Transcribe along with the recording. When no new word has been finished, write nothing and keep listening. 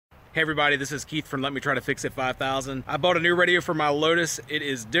Hey everybody, this is Keith from Let Me Try to Fix It 5000. I bought a new radio for my Lotus. It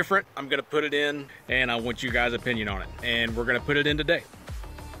is different. I'm gonna put it in and I want you guys' opinion on it. And we're gonna put it in today.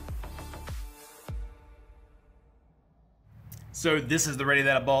 So this is the radio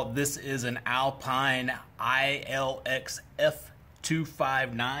that I bought. This is an Alpine ILX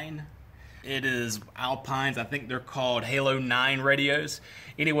F259. It is Alpine's, I think they're called Halo 9 radios.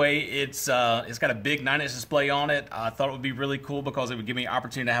 Anyway, it's got a big 9-inch display on it. I thought it would be really cool because it would give me an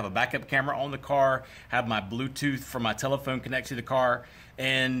opportunity to have a backup camera on the car, have my Bluetooth for my telephone connect to the car,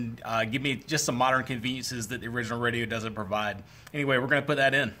 and give me just some modern conveniences that the original radio doesn't provide. Anyway, we're gonna put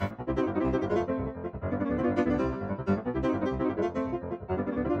that in.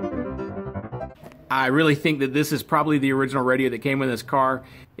 I really think that this is probably the original radio that came with this car.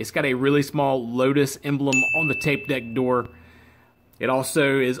 It's got a really small Lotus emblem on the tape deck door. It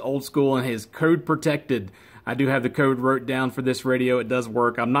also is old school and is code protected. I do have the code wrote down for this radio. It does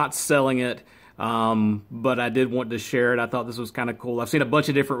work. I'm not selling it, but I did want to share it. I thought this was kind of cool. I've seen a bunch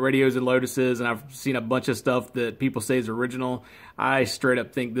of different radios and Lotuses, and I've seen a bunch of stuff that people say is original. I straight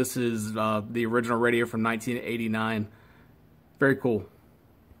up think this is the original radio from 1989. Very cool.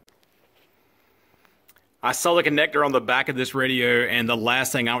 I saw the connector on the back of this radio, and the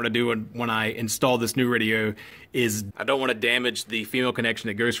last thing I want to do when I install this new radio is I don't want to damage the female connection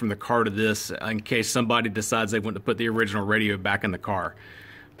that goes from the car to this in case somebody decides they want to put the original radio back in the car.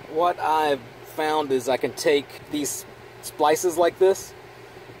 What I've found is I can take these splices like this,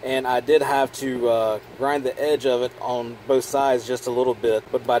 and I did have to grind the edge of it on both sides just a little bit,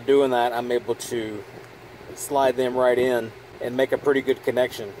 but by doing that I'm able to slide them right in and make a pretty good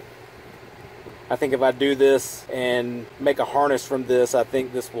connection. I think if I do this and make a harness from this, I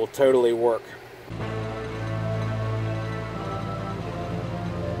think this will totally work.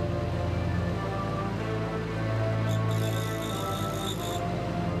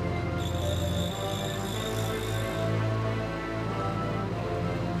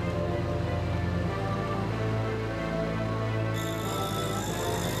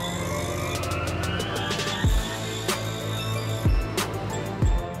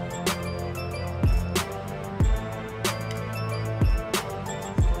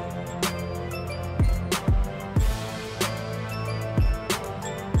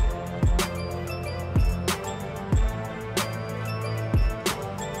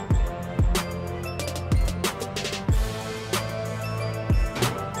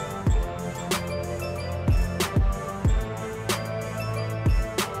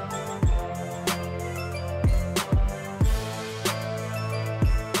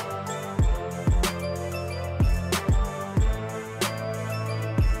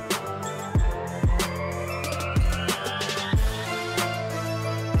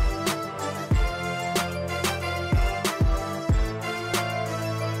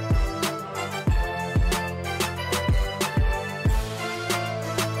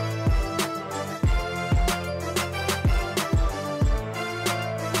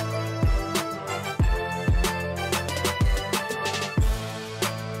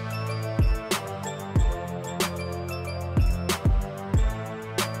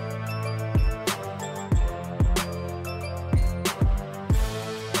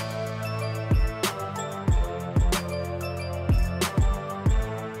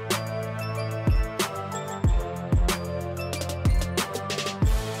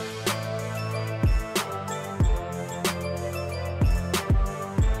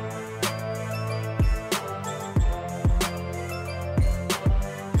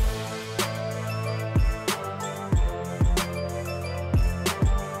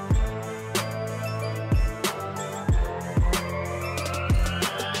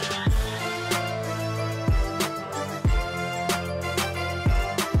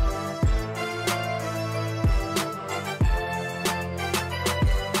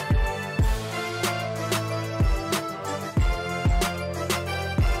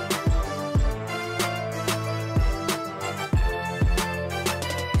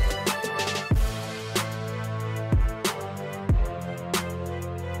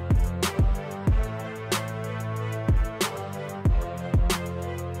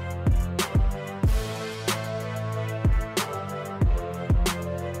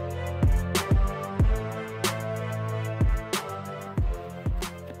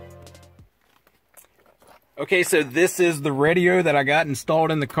 Okay, so this is the radio that I got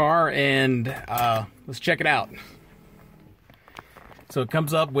installed in the car, and let's check it out. So it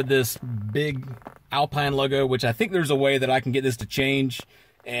comes up with this big Alpine logo, which I think there's a way that I can get this to change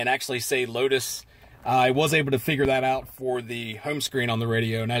and actually say Lotus. I was able to figure that out for the home screen on the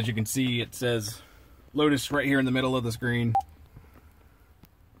radio, and as you can see, it says Lotus right here in the middle of the screen.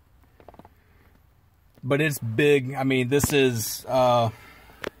 but it's big. I mean, this is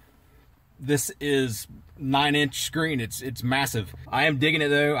 9-inch screen. It's massive. I am digging it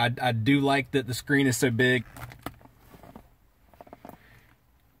though. I do like that the screen is so big.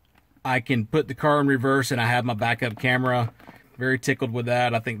 I can put the car in reverse and I have my backup camera. Very tickled with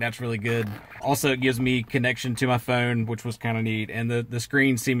that. I think that's really good. Also, it gives me connection to my phone, which was kind of neat. And the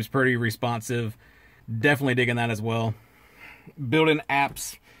screen seems pretty responsive. Definitely digging that as well. Built-in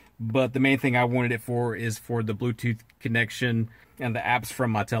apps, but the main thing I wanted it for is for the Bluetooth connection and the apps from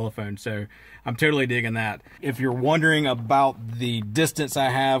my telephone. So I'm totally digging that. If you're wondering about the distance I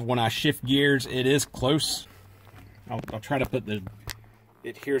have when I shift gears, it is close. I'll try to put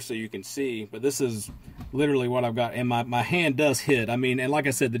it here so you can see, but this is literally what I've got, and my hand does hit. I mean, and like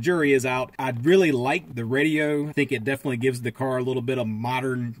I said, the jury is out. I really like the radio. I think it definitely gives the car a little bit of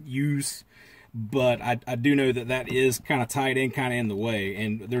modern use, but I do know that is kind of tied in, kind of in the way,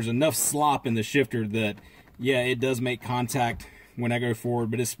 and there's enough slop in the shifter that, yeah, it does make contact when I go forward,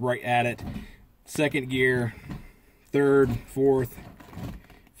 but it's right at it. Second gear, third, fourth,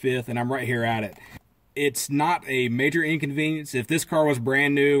 fifth, and I'm right here at it. It's not a major inconvenience. If this car was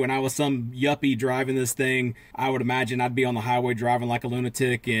brand new and I was some yuppie driving this thing, I would imagine I'd be on the highway driving like a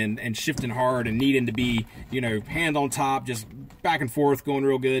lunatic and shifting hard and needing to be, you know, hand on top, just back and forth, going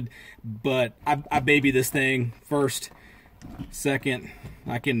real good. But I baby this thing first, second,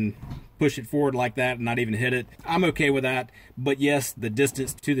 I can push it forward like that and not even hit it. I'm okay with that. But yes, the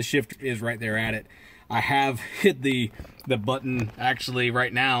distance to the shifter is right there at it. I have hit the button actually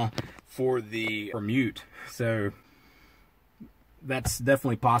right now for the mute, so that's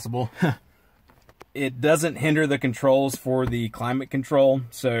definitely possible. It doesn't hinder the controls for the climate control,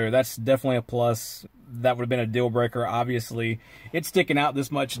 so that's definitely a plus. That would have been a deal breaker. Obviously, it's sticking out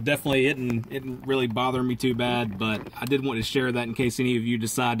this much. Definitely it didn't really bother me too bad, but I did want to share that in case any of you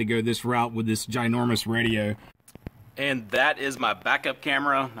decide to go this route with this ginormous radio. And that is my backup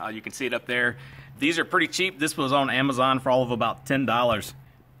camera. You can see it up there. These are pretty cheap. This was on Amazon for all of about $10.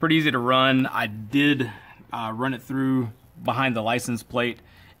 Pretty easy to run. I did run it through behind the license plate,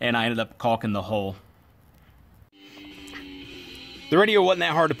 and I ended up caulking the hole. The radio wasn't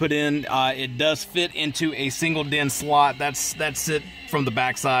that hard to put in. It does fit into a single DIN slot. That's it from the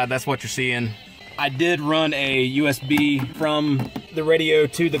backside. That's what you're seeing. I did run a USB from the radio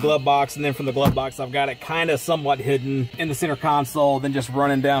to the glove box, and then from the glove box I've got it kind of somewhat hidden in the center console, then just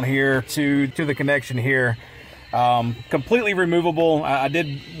running down here to the connection here. Completely removable. I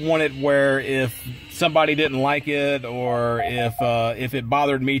did want it where if somebody didn't like it, or if it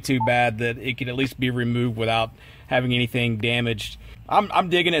bothered me too bad, that it could at least be removed without having anything damaged. I'm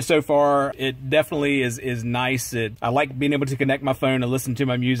digging it so far. It definitely is nice. I like being able to connect my phone and listen to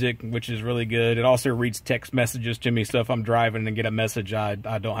my music, which is really good. It also reads text messages to me, so if I'm driving and get a message, I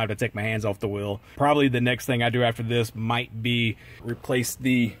don't have to take my hands off the wheel. Probably the next thing I do after this might be replace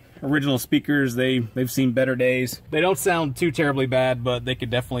the original speakers. They've seen better days. They don't sound too terribly bad, but they could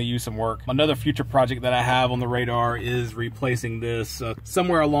definitely use some work. Another future project that I have on the radar is replacing this.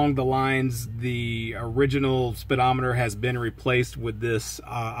 Somewhere along the lines, the original speedometer has been replaced with this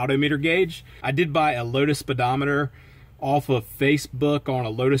odometer gauge. I did buy a Lotus speedometer off of Facebook on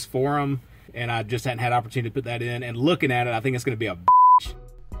a Lotus forum, and I just hadn't had opportunity to put that in. And looking at it, I think it's going to be a bitch.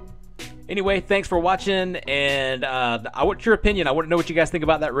 Anyway, thanks for watching, and I want your opinion. I want to know what you guys think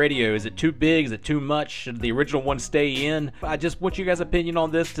about that radio. Is it too big? Is it too much? Should the original one stay in? I just want you guys' opinion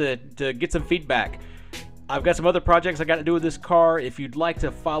on this to get some feedback. I've got some other projects I got to do with this car. If you'd like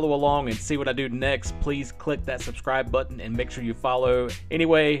to follow along and see what I do next, please click that subscribe button and make sure you follow.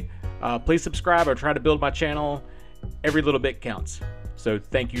 Anyway, please subscribe. I try to build my channel. Every little bit counts. So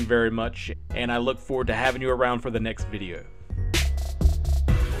thank you very much, and I look forward to having you around for the next video.